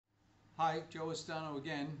Hi, Joe Estano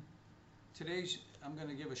again. Today I'm going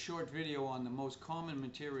to give a short video on the most common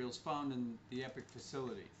materials found in the EPIC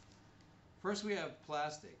facility. First we have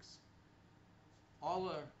plastics. All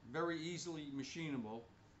are very easily machinable.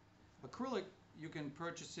 Acrylic, you can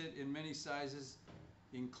purchase it in many sizes,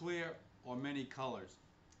 in clear or many colors.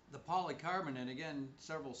 The polycarbonate, again,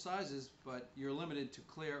 several sizes, but you're limited to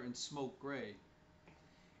clear and smoke gray.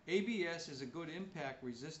 ABS is a good impact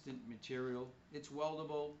resistant material. It's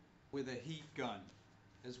weldable with a heat gun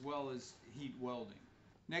as well as heat welding.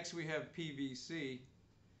 Next we have PVC.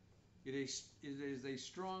 It is a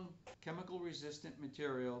strong chemical resistant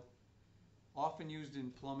material often used in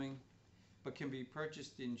plumbing but can be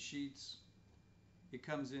purchased in sheets. It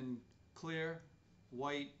comes in clear,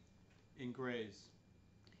 white, and grays.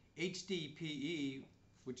 HDPE,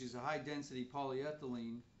 which is a high density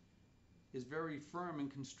polyethylene, is very firm in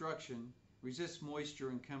construction, resists moisture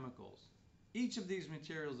and chemicals. Each of these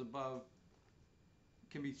materials above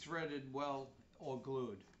can be threaded well or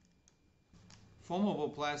glued. Formable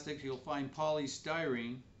plastics, you'll find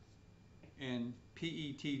polystyrene and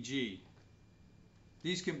PETG.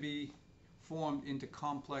 These can be formed into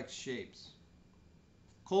complex shapes.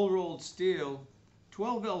 Cold rolled steel,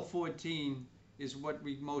 12L14 is what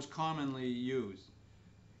we most commonly use.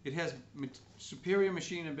 It has superior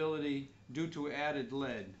machinability due to added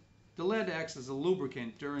lead. The lead acts as a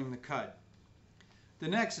lubricant during the cut. The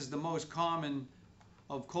next is the most common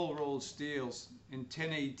of cold rolled steels in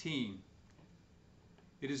 1018.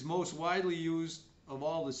 It is most widely used of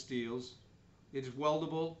all the steels. It is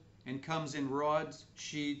weldable and comes in rods,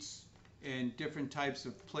 sheets, and different types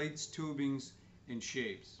of plates, tubings, and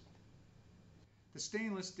shapes. The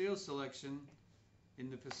stainless steel selection in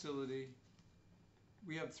the facility,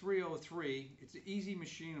 we have 303. It's easy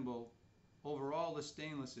machinable over all the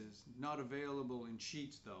stainlesses, not available in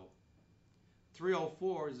sheets though.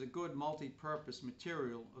 304 is a good multi-purpose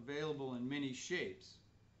material available in many shapes.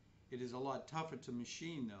 It is a lot tougher to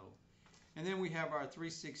machine though. And then we have our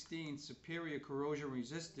 316 superior corrosion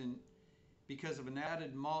resistant because of an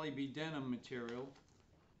added molybdenum material.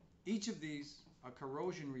 Each of these are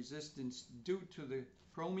corrosion resistant due to the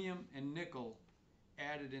chromium and nickel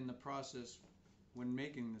added in the process when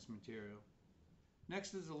making this material.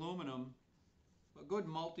 Next is aluminum. A good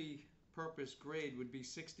multi-purpose grade would be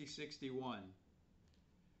 6061.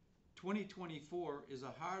 2024 is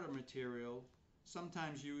a harder material,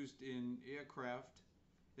 sometimes used in aircraft,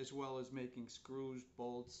 as well as making screws,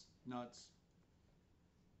 bolts, nuts.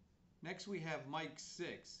 Next we have Mike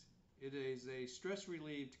 6. It is a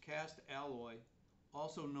stress-relieved cast alloy,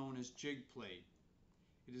 also known as jig plate.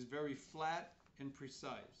 It is very flat and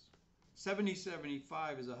precise.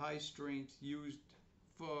 7075 is a high strength used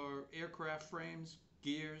for aircraft frames,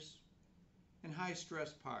 gears, and high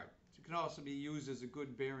stress part. It can also be used as a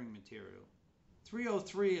good bearing material.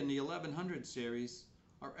 303 and the 1100 series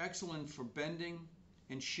are excellent for bending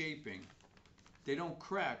and shaping. They don't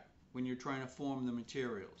crack when you're trying to form the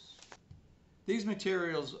materials. These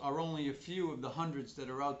materials are only a few of the hundreds that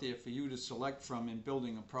are out there for you to select from in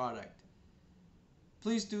building a product.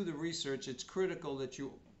 Please do the research. It's critical that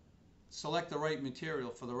you select the right material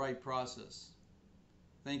for the right process.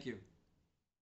 Thank you.